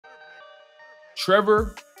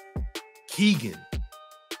Trevor Keegan.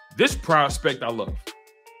 This prospect I love.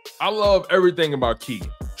 I love everything about Keegan,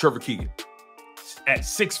 Trevor Keegan. At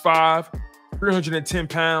 6'5", 310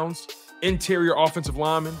 pounds, interior offensive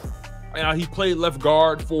lineman. He played left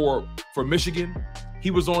guard for Michigan. He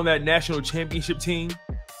was on that national championship team.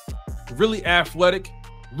 Really athletic,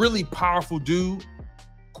 really powerful dude.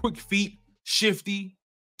 Quick feet, shifty.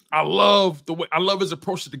 I love his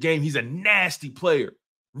approach to the game. He's a nasty player,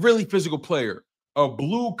 really physical player, a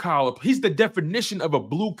blue collar. He's the definition of a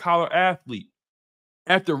blue collar athlete.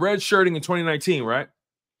 After redshirting in 2019, right?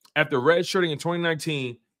 After redshirting in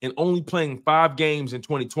 2019 and only playing 5 games in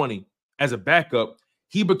 2020 as a backup,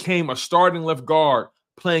 he became a starting left guard,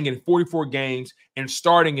 playing in 44 games and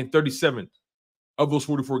starting in 37 of those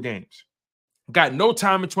 44 games. Got no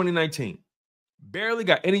time in 2019. Barely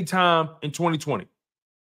got any time in 2020.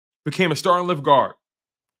 Became a starting left guard.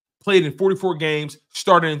 Played in 44 games,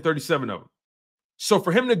 started in 37 of them. So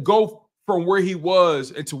for him to go from where he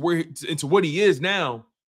was into what he is now,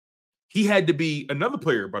 he had to be another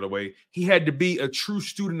player, by the way. He had to be a true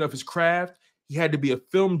student of his craft. He had to be a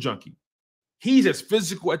film junkie. He's as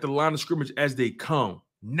physical at the line of scrimmage as they come.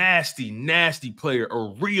 Nasty, nasty player,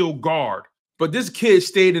 a real guard. But this kid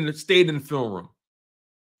stayed in the film room.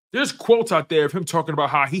 There's quotes out there of him talking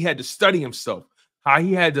about how he had to study himself, how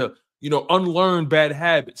he had to, unlearn bad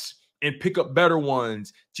habits and pick up better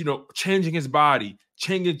ones, changing his body,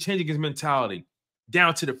 changing his mentality,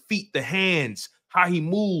 down to the feet, the hands, how he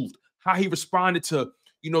moved, how he responded to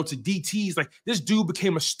DTs. Like, this dude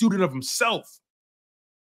became a student of himself.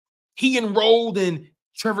 He enrolled in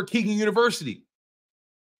Trevor Keegan University.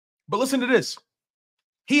 But listen to this.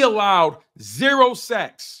 He allowed 0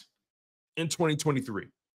 sacks in 2023.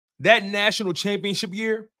 That national championship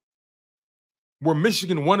year where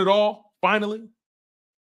Michigan won it all, finally,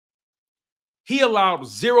 he allowed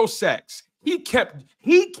 0 sacks.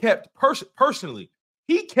 Personally,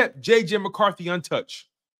 he kept J.J. McCarthy untouched.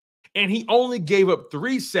 And he only gave up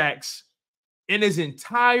 3 sacks in his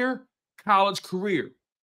entire college career.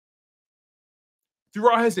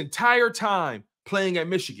 Throughout his entire time playing at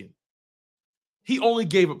Michigan, he only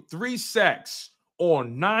gave up 3 sacks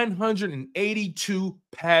on 982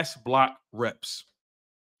 pass block reps.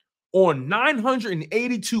 On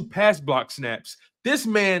 982 pass block snaps, this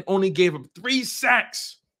man only gave up 3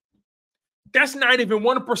 sacks. That's not even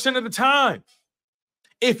 1% of the time.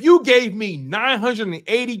 If you gave me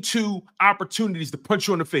 982 opportunities to punch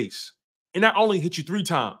you in the face, and I only hit you 3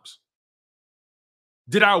 times,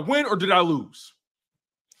 did I win or did I lose?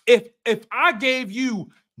 If I gave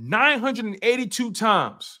you 982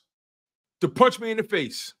 times to punch me in the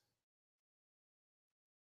face,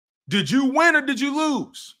 did you win or did you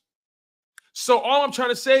lose? So all I'm trying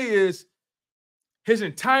to say is his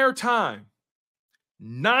entire time,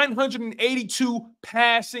 982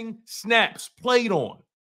 passing snaps played on,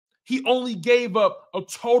 he only gave up a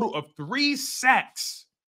total of 3 sacks.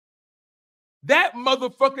 That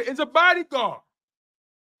motherfucker is a bodyguard.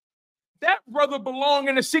 That brother belongs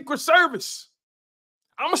in the Secret Service.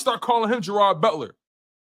 I'm going to start calling him Gerard Butler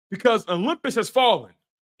because Olympus has fallen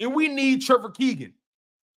and we need Trevor Keegan.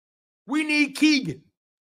 We need Keegan.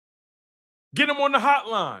 Get him on the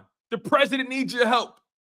hotline. The president needs your help.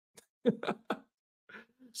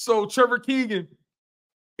 So Trevor Keegan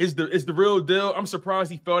is the real deal. I'm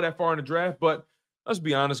surprised he fell that far in the draft, but let's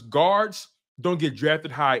be honest, guards don't get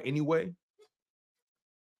drafted high anyway.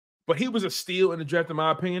 But he was a steal in the draft, in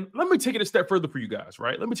my opinion. Let me take it a step further for you guys,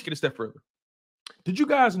 right? Let me take it a step further. Did you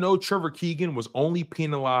guys know Trevor Keegan was only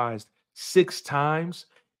penalized 6 times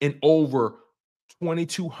in over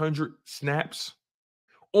 2,200 snaps?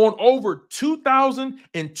 On over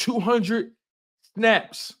 2,200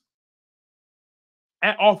 snaps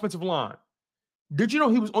at offensive line. Did you know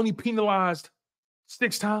he was only penalized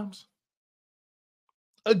 6 times?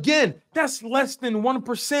 Again, that's less than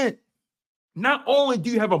 1%. Not only do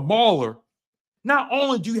you have a mauler, not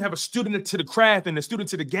only do you have a student to the craft and a student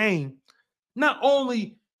to the game, not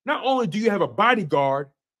only do you have a bodyguard,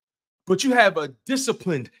 but you have a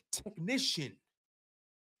disciplined technician.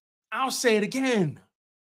 I'll say it again.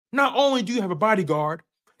 Not only do you have a bodyguard,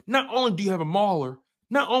 not only do you have a mauler,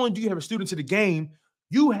 not only do you have a student to the game,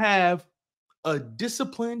 you have a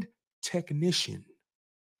disciplined technician.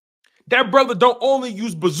 That brother don't only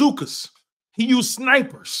use bazookas, he used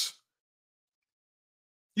snipers.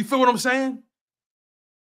 You feel what I'm saying?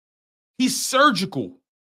 He's surgical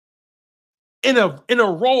in a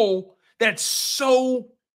role that's so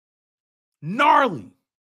gnarly.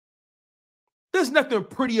 There's nothing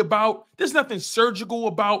pretty about, there's nothing surgical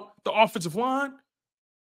about the offensive line.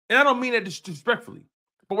 And I don't mean that disrespectfully.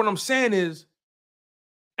 But what I'm saying is,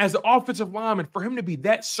 as an offensive lineman, for him to be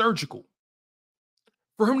that surgical,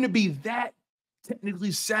 for him to be that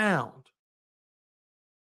technically sound,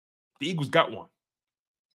 the Eagles got one.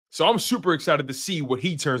 So I'm super excited to see what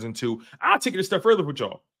he turns into. I'll take it a step further with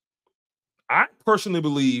y'all. I personally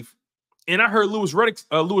believe, and I heard Louis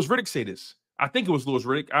Riddick say this. I think it was Louis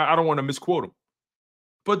Riddick. I don't want to misquote him.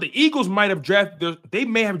 But the Eagles may have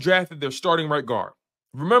drafted their starting right guard.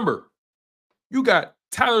 Remember, you got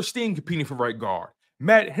Tyler Steen competing for right guard,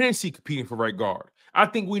 Matt Hennessy competing for right guard. I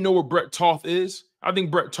think we know what Brett Toth is. I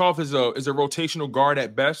think Brett Toth is a rotational guard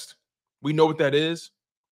at best. We know what that is.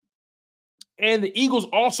 And the Eagles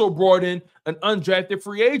also brought in an undrafted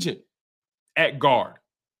free agent at guard.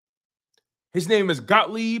 His name is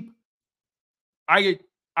Gottlieb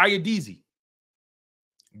Ayadeze.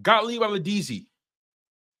 Gottlieb Ayadeze,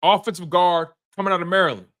 offensive guard coming out of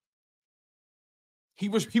Maryland. He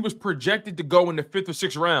was projected to go in the 5th or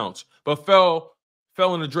 6th rounds, but fell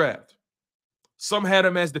in the draft. Some had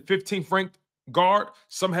him as the 15th ranked guard.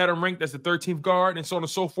 Some had him ranked as the 13th guard, and so on and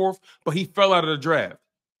so forth. But he fell out of the draft,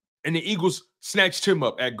 and the Eagles snatched him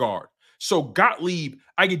up at guard. So Gottlieb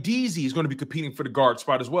Ayadeze is going to be competing for the guard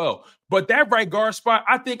spot as well. But that right guard spot,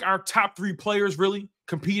 I think our top 3 players really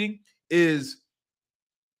competing is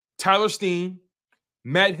Tyler Steen,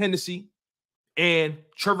 Matt Hennessy, and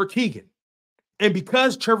Trevor Keegan. And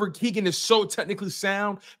because Trevor Keegan is so technically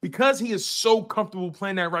sound, because he is so comfortable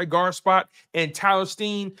playing that right guard spot, and Tyler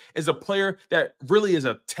Steen is a player that really is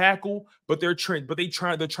a tackle, but they're trying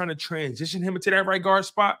to transition him into that right guard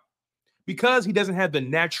spot, because he doesn't have the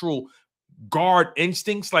natural guard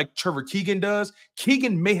instincts like Trevor Keegan does.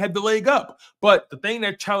 Keegan may have the leg up, but the thing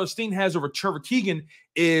that Tyler Steen has over Trevor Keegan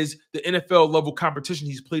is the NFL level competition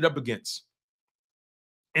he's played up against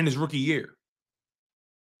in his rookie year.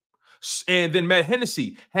 And then Matt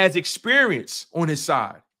Hennessy has experience on his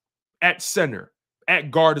side at center, at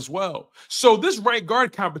guard as well. So this right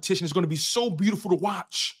guard competition is going to be so beautiful to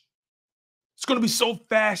watch. It's going to be so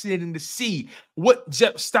fascinating to see what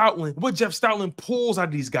Jeff Stoutland pulls out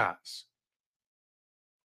of these guys.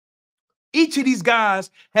 Each of these guys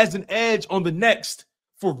has an edge on the next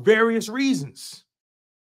for various reasons.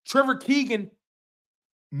 Trevor Keegan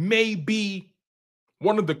may be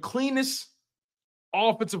one of the cleanest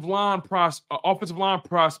offensive line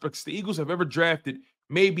prospects the Eagles have ever drafted,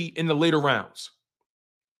 maybe in the later rounds.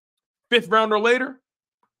 5th round or later,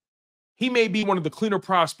 he may be one of the cleaner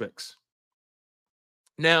prospects.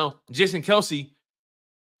 Now, Jason Kelce,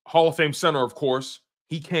 Hall of Fame center, of course,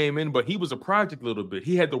 he came in, but he was a project a little bit.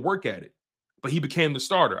 He had to work at it, but he became the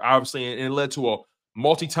starter, obviously, and it led to a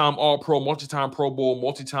multi-time All-Pro, multi-time Pro Bowl,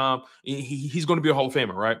 multi-time. He's going to be a Hall of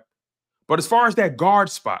Famer, right? But as far as that guard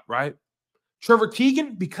spot, right? Trevor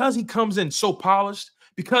Keegan, because he comes in so polished,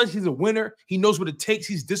 because he's a winner, he knows what it takes,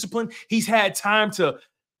 he's disciplined, he's had time to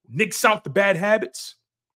nix out the bad habits.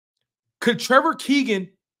 Could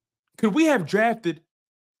we have drafted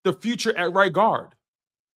the future at right guard?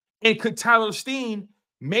 And could Tyler Steen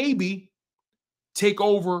maybe take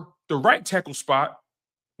over the right tackle spot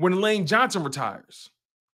when Lane Johnson retires?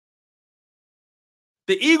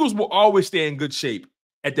 The Eagles will always stay in good shape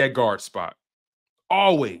at that guard spot.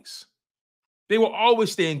 Always. They will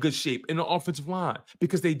always stay in good shape in the offensive line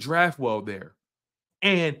because they draft well there.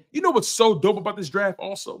 And you know what's so dope about this draft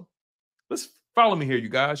also? Let's follow me here, you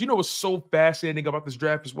guys. You know what's so fascinating about this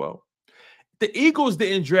draft as well? The Eagles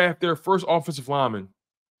didn't draft their first offensive lineman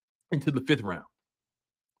until the 5th round.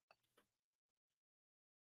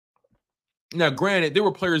 Now, granted, there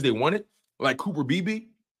were players they wanted, like Cooper Beebe,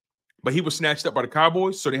 but he was snatched up by the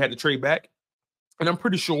Cowboys, so they had to trade back. And I'm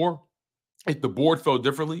pretty sure if the board fell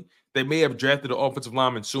differently, they may have drafted an offensive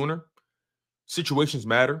lineman sooner. Situations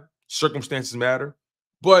matter. Circumstances matter.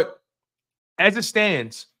 But as it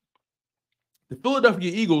stands, the Philadelphia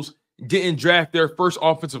Eagles didn't draft their first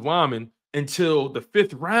offensive lineman until the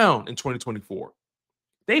 5th round in 2024.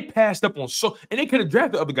 They passed up on and they could have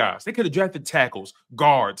drafted other guys. They could have drafted tackles,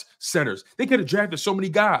 guards, centers. They could have drafted so many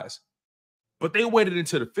guys. But they waited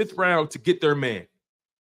until the 5th round to get their man.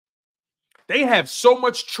 They have so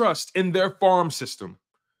much trust in their farm system.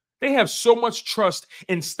 They have so much trust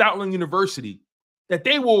in Stoutland University that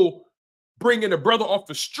they will bring in a brother off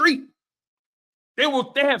the street. They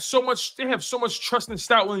have so much trust in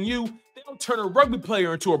Stoutland U. They'll turn a rugby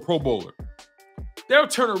player into a Pro Bowler. They'll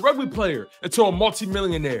turn a rugby player into a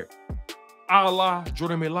multimillionaire, a la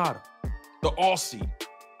Jordan Mailata, the Aussie,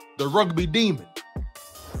 the rugby demon,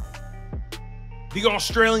 the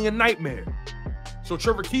Australian nightmare. So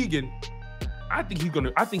Trevor Keegan, I think he's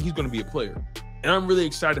gonna be a player, and I'm really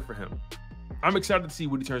excited for him. I'm excited to see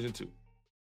what he turns into.